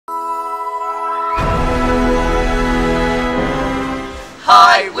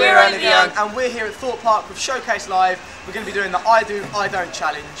Hi, we're Only the Young, and we're here at Thorpe Park with Showcase Live. We're going to be doing the I Do, I Don't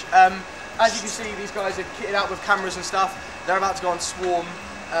challenge. As you can see, these guys are kitted out with cameras and stuff. They're about to go on Swarm.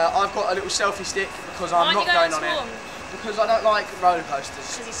 I've got a little selfie stick because I'm not going on it. Because I don't like roller coasters.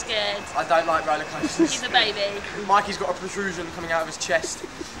 Because he's scared. I don't like roller coasters. He's a baby. Mikey's got a protrusion coming out of his chest.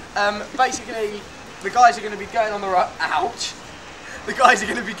 Basically, the guys are going to be going on the ride. Ouch! The guys are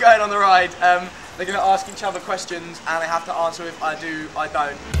going to be going on the ride. They're going to ask each other questions and they have to answer with I do, I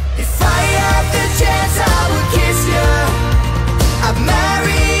don't. If I had the chance, I would kiss you. I'd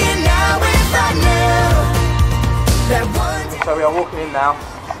marry you now if I knew that one day. So we are walking in now.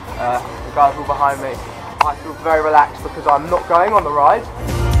 The guys are all behind me. I feel very relaxed because I'm not going on the ride.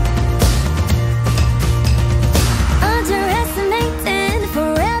 Underestimating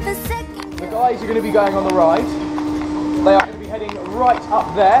forever second. The guys are going to be going on the ride. They are going to be heading right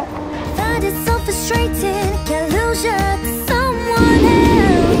up there. Find it so frustrating, can't lose you to someone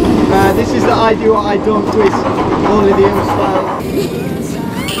else. This is the I Do or I Don't quiz, only the Young style.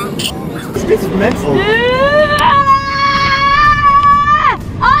 It's mental.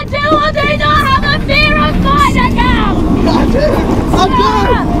 I do or do not have a fear of mine account. I do.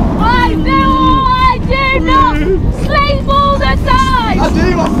 I do or I do not sleep all the time. I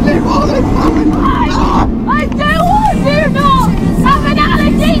sleep all the time. I do or do not have an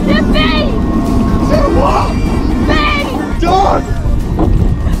allergy to feed. To what? Feed. Dog.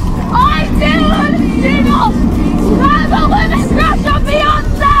 I do or do not have a women's crush on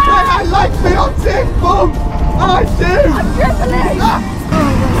Beyonce. I like Beyonce. Boom. I do. I'm dribbling.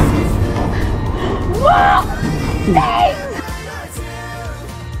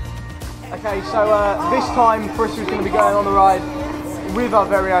 Okay, so this time Chris is going to be going on the ride with our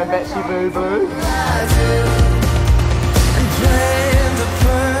very own Betsy Boo Boo.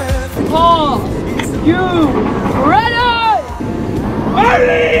 Are you ready?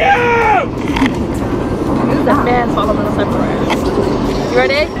 Only you! This is a man's fault I'm going to separate. You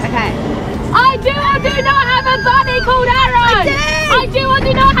ready? Okay. I do or do not have a buddy called Aaron. I do or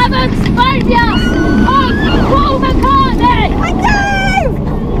do not have a phobia of Paul McCartney.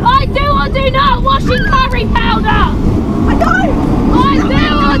 I do or do not washing curry powder. I do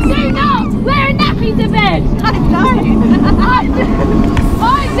or do not wearing nappies to bed. I do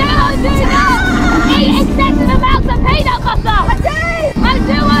or do not eat excessive amounts of peanut butter. I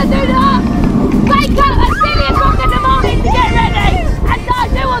do or do not wake up at 6 o'clock in the morning to get ready. And I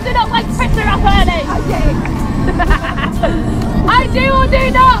do or do not wake Twitter up early. I do or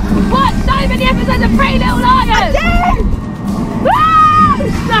do not watch so many episodes of Pretty Little Liars.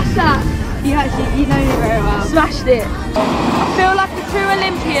 Smash that! You know me very well. Smashed it. I feel like a true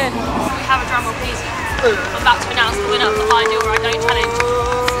Olympian. Have a drum roll, please. I'm about to announce the winner of the I Do or I Don't challenge.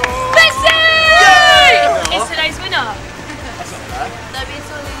 Betsy! Is today's winner. That's not fair. No, it's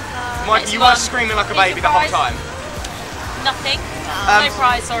a loser. Mikey, you were screaming like a baby the whole time. Nothing. No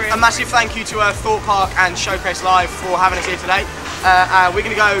prize, sorry. A massive thank you to Thorpe Park and Showcase Live for having us here today. They're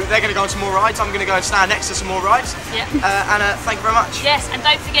going to go on some more rides. I'm going to go and stand next to some more rides. Yeah. And thank you very much. Yes, and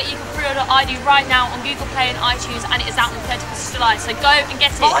don't forget you can pre-order I Do right now on Google Play and iTunes, and it is out on the 31st of July. So go and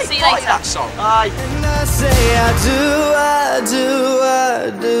get it. See you later. That song. Bye. And I say I do, I do, I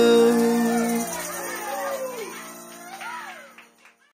do.